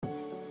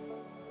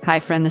Hi,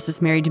 friend. This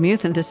is Mary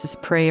DeMuth, and this is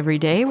Pray Every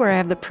Day, where I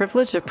have the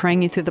privilege of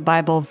praying you through the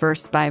Bible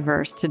verse by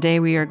verse. Today,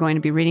 we are going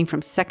to be reading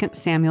from 2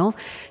 Samuel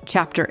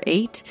chapter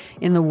 8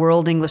 in the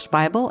World English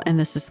Bible, and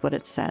this is what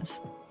it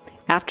says.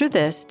 After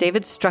this,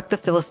 David struck the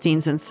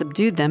Philistines and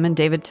subdued them, and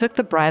David took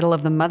the bridle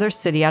of the mother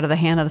city out of the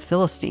hand of the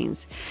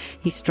Philistines.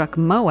 He struck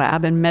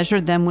Moab and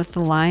measured them with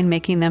the line,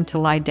 making them to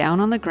lie down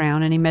on the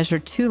ground, and he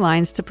measured 2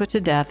 lines to put to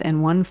death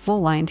and 1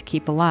 full line to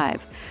keep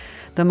alive.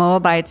 The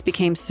Moabites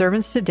became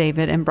servants to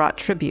David and brought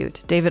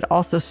tribute. David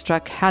also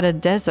struck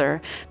Hadadezer,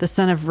 the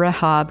son of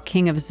Rehob,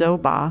 king of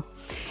Zobah,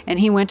 and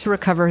he went to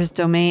recover his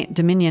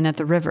dominion at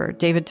the river.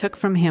 David took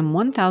from him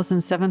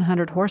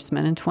 1,700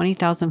 horsemen and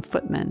 20,000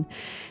 footmen.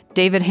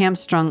 David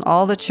hamstrung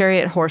all the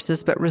chariot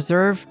horses, but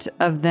reserved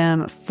of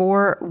them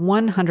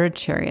 100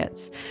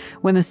 chariots.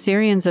 When the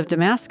Syrians of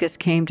Damascus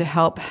came to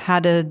help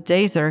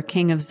Hadadezer,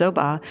 king of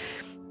Zobah,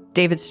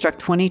 David struck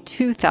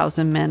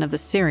 22,000 men of the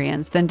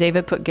Syrians. Then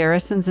David put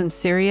garrisons in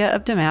Syria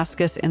of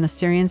Damascus, and the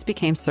Syrians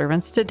became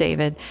servants to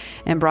David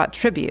and brought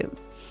tribute.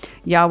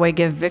 Yahweh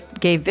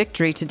gave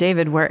victory to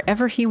David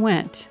wherever he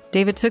went.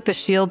 David took the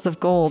shields of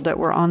gold that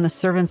were on the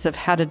servants of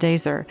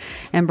Hadadezer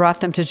and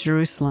brought them to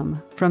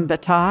Jerusalem. From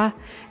Betah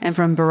and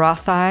from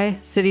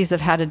Berothai, cities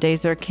of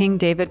Hadadezer, King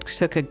David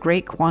took a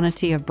great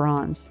quantity of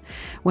bronze.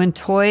 When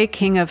Toi,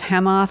 king of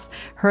Hamath,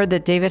 heard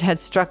that David had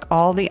struck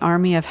all the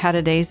army of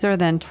Hadadezer,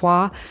 then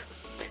Toi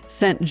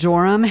sent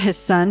Joram, his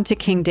son, to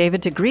King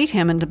David to greet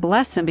him and to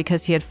bless him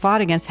because he had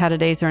fought against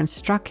Hadadezer and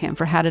struck him,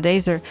 for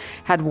Hadadezer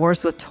had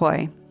wars with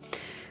Toi.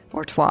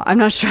 Or Toi. I'm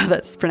not sure how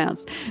that's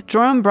pronounced.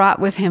 Joram brought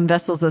with him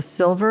vessels of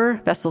silver,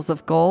 vessels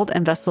of gold,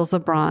 and vessels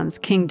of bronze.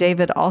 King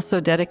David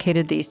also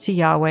dedicated these to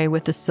Yahweh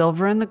with the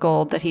silver and the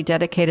gold that he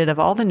dedicated of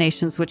all the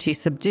nations which he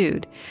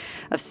subdued,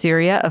 of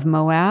Syria, of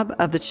Moab,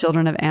 of the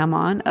children of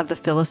Ammon, of the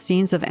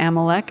Philistines, of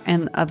Amalek,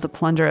 and of the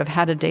plunder of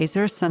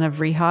Hadadezer, son of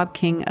Rehob,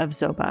 king of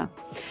Zobah.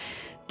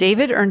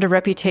 David earned a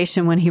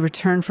reputation when he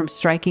returned from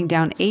striking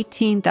down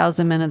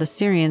 18,000 men of the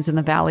Syrians in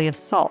the Valley of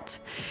Salt.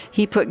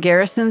 He put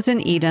garrisons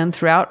in Edom,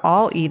 throughout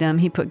all Edom.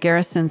 He put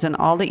garrisons, and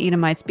all the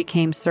Edomites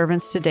became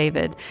servants to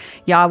David.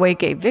 Yahweh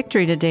gave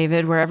victory to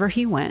David wherever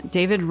he went.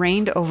 David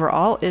reigned over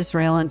all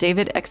Israel, and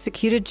David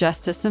executed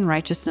justice and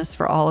righteousness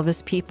for all of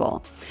his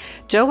people.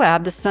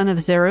 Joab, the son of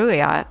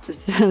Zeruiah,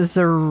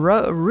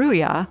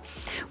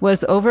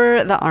 was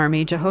over the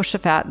army.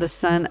 Jehoshaphat, the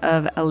son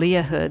of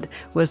Eliahud,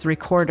 was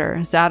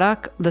recorder.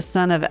 Zadok, the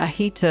son of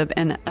Ahitub,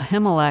 and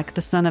Ahimelech,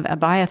 the son of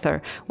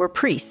Abiathar, were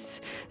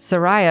priests.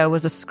 Sariah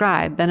was a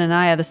scribe.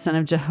 Benaniah, the son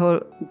of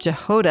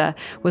Jehoiada,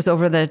 was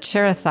over the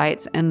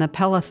Cherethites and the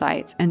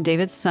Pelethites, and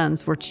David's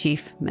sons were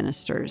chief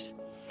ministers.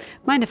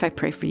 Mind if I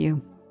pray for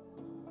you?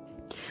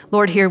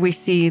 Lord, here we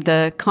see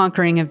the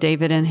conquering of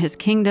David and his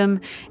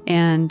kingdom,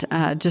 and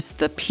just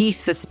the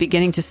peace that's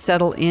beginning to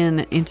settle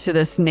into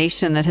this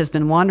nation that has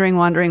been wandering,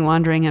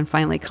 and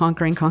finally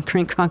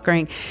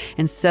conquering,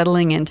 and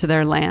settling into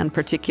their land,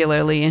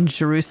 particularly in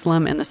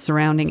Jerusalem and the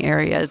surrounding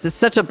areas. It's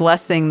such a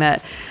blessing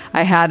that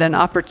I had an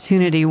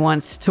opportunity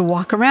once to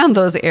walk around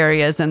those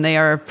areas, and they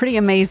are pretty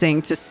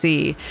amazing to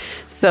see.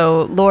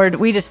 So, Lord,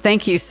 we just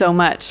thank you so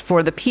much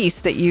for the peace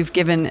that you've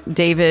given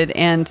David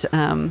and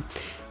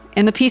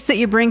the peace that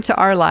you bring to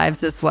our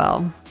lives as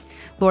well.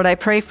 Lord, I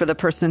pray for the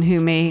person who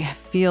may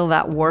feel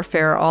that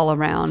warfare all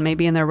around,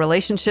 maybe in their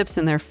relationships,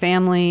 in their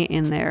family,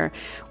 in their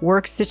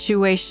work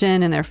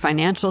situation, in their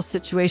financial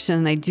situation,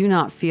 and they do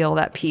not feel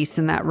that peace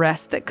and that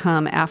rest that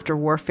come after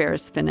warfare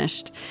is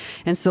finished.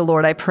 And so,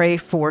 Lord, I pray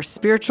for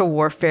spiritual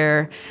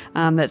warfare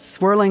that's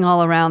swirling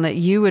all around, that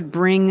you would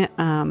bring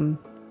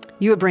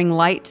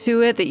light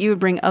to it, that you would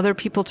bring other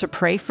people to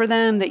pray for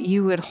them, that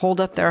you would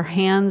hold up their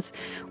hands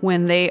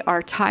when they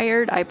are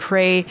tired. I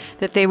pray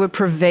that they would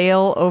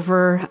prevail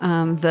over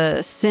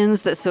the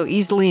sins that so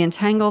easily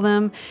entangle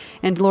them.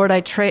 And Lord,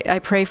 I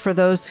pray for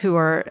those who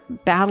are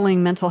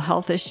battling mental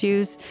health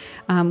issues,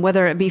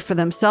 whether it be for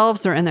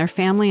themselves or in their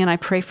family, and I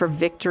pray for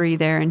victory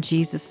there in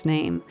Jesus'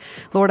 name.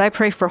 Lord, I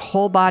pray for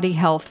whole body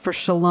health, for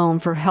shalom,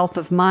 for health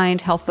of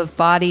mind, health of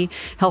body,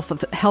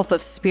 health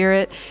of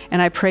spirit,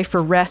 and I pray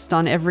for rest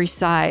on every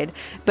side.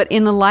 But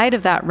in the light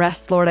of that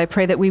rest, Lord, I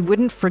pray that we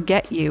wouldn't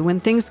forget you. When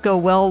things go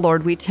well,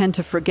 Lord, we tend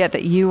to forget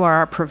that you are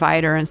our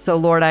provider. And so,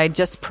 Lord, I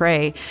just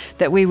pray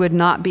that we would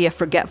not be a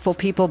forgetful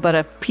people, but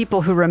a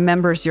people who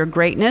remembers your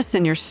greatness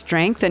and your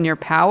strength and your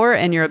power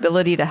and your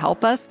ability to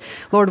help us.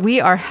 Lord, we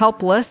are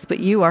helpless, but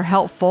you are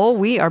helpful.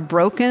 We are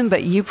broken,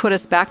 but you put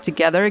us back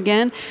together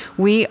again.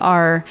 We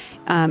are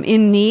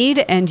in need,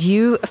 and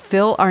you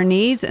fill our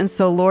needs. And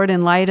so, Lord,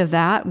 in light of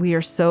that, we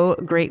are so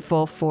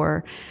grateful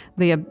for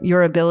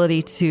your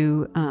ability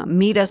to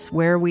meet us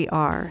where we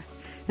are.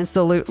 And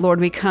so, Lord,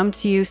 we come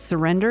to you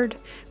surrendered.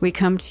 We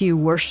come to you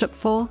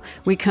worshipful.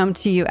 We come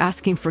to you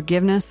asking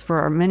forgiveness for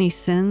our many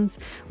sins.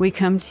 We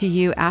come to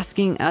you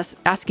asking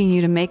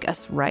you to make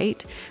us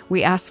right.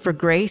 We ask for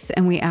grace,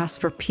 and we ask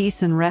for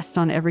peace and rest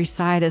on every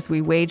side as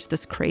we wage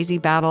this crazy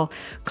battle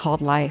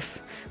called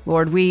life.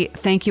 Lord, we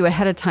thank you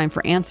ahead of time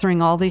for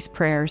answering all these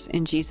prayers.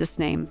 In Jesus'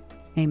 name,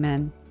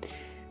 amen.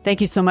 Thank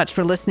you so much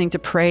for listening to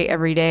Pray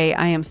Every Day.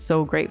 I am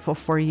so grateful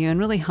for you and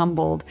really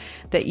humbled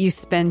that you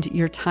spend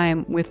your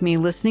time with me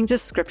listening to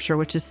Scripture,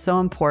 which is so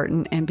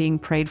important, and being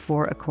prayed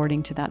for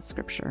according to that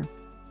Scripture.